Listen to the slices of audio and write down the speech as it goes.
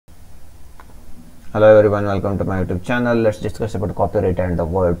Hello everyone, welcome to my YouTube channel. Let's discuss about copyright and the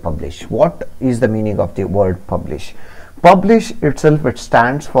word publish. What is the meaning of the word publish? Publish itself, it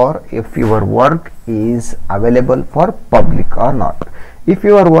stands for if your work is available for public or not. If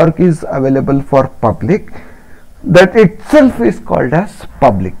your work is available for public, that itself is called as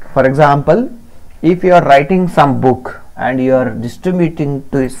public. For example, if you are writing some book and you are distributing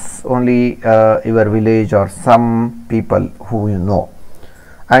to only your village or some people who you know,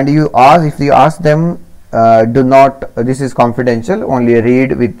 and if you ask them, do not, this is confidential, only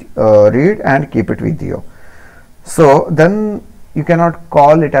read read and keep it with you, so then you cannot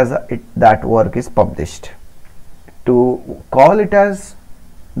call it as that work is published. To call it as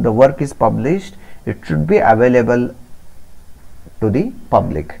the work is published, it should be available to the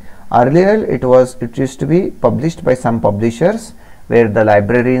public. Earlier it used to be published by some publishers, where the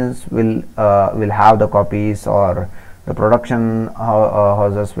librarians will have the copies, or the production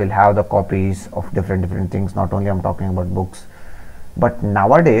houses will have the copies of different things. Not only I'm talking about books, but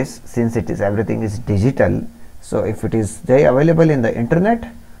nowadays, since everything is digital, so if it is available in the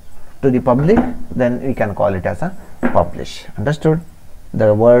internet to the public, then we can call it as a publish. Understood?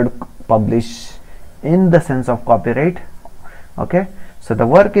 The word publish in the sense of copyright. Okay, so the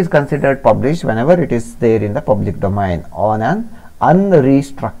work is considered published whenever it is there in the public domain on an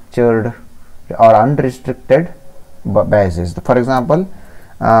unrestructured or unrestricted basis. For example,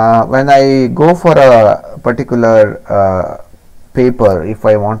 when I go for a particular paper, if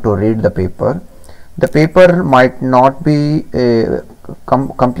I want to read the paper might not be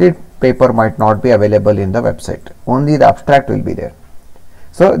complete paper might not be available in the website. Only the abstract will be there.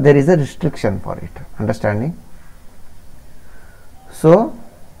 So there is a restriction for it. Understanding? So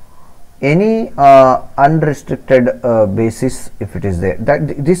any unrestricted basis, if it is there,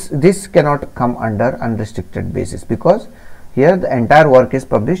 that this cannot come under unrestricted basis, because here the entire work is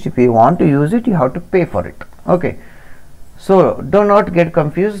published. If you want to use it, you have to pay for it. Okay, so do not get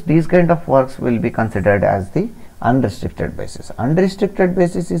confused. These kind of works will be considered as the unrestricted basis. Unrestricted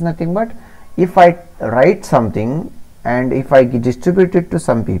basis is nothing but if I write something and if I distribute it to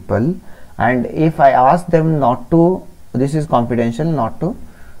some people, and if I ask them not to, this is confidential, not to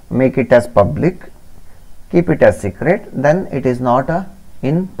make it as public, keep it as secret, then it is not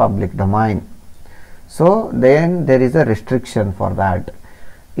in public domain. So then there is a restriction for that.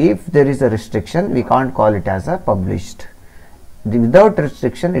 If there is a restriction, we can't call it as a published. Without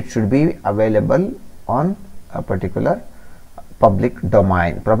restriction, it should be available on a particular public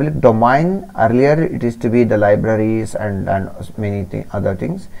domain. Public domain, earlier it is to be the libraries and many other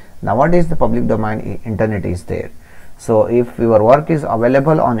things. Nowadays the public domain, internet is there. So if your work is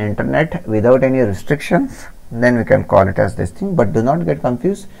available on internet without any restrictions, then we can call it as this thing. But do not get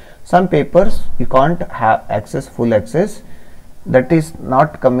confused. Some papers you can't have full access. That is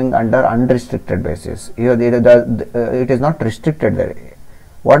not coming under unrestricted basis. Here it is not restricted there.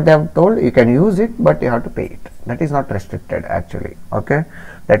 What they have told, you can use it, but you have to pay it. That is not restricted actually. Okay,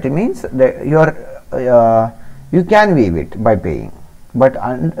 that means that you can waive it by paying, but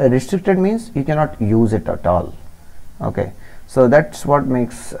restricted means you cannot use it at all. Okay, so that's what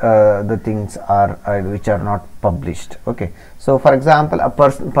makes the things which are not published. Okay, so for example, a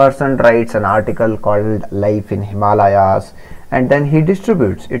person writes an article called Life in Himalayas, and then he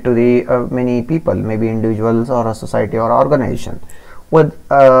distributes it to the many people, maybe individuals or a society or organization, with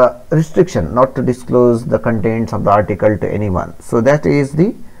restriction not to disclose the contents of the article to anyone. So that is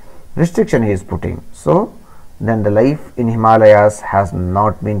the restriction he is putting. So then the Life in Himalayas has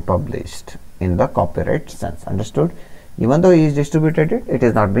not been published in the copyright sense. Understood? Even though he is distributed it, it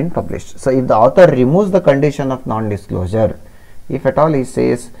is not been published. So if the author removes the condition of non-disclosure, if at all he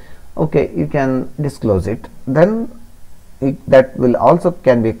says, okay, you can disclose it, then that will also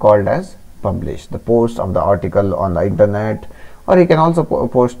can be called as published. The post of the article on the internet, or he can also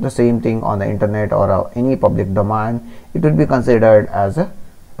post the same thing on the internet or any public domain, it will be considered as a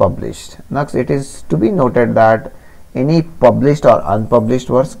published. Next, it is to be noted that any published or unpublished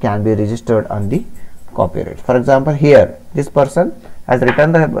works can be registered on the copyright. For example, here this person has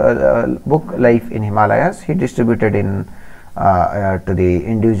written the book Life in Himalayas. He distributed in to the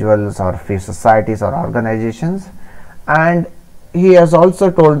individuals or societies or organizations, and he has also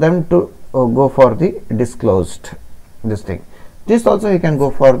told them to go for the disclosed this thing. This also he can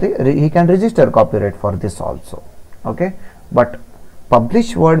go for he can register copyright for this also. Okay, but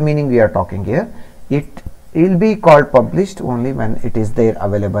publish word meaning we are talking here, it will be called published only when it is there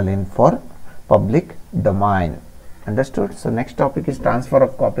available in for public domain. Understood? So next topic is transfer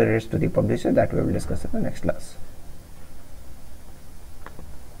of copyrights to the publisher, that we will discuss in the next class.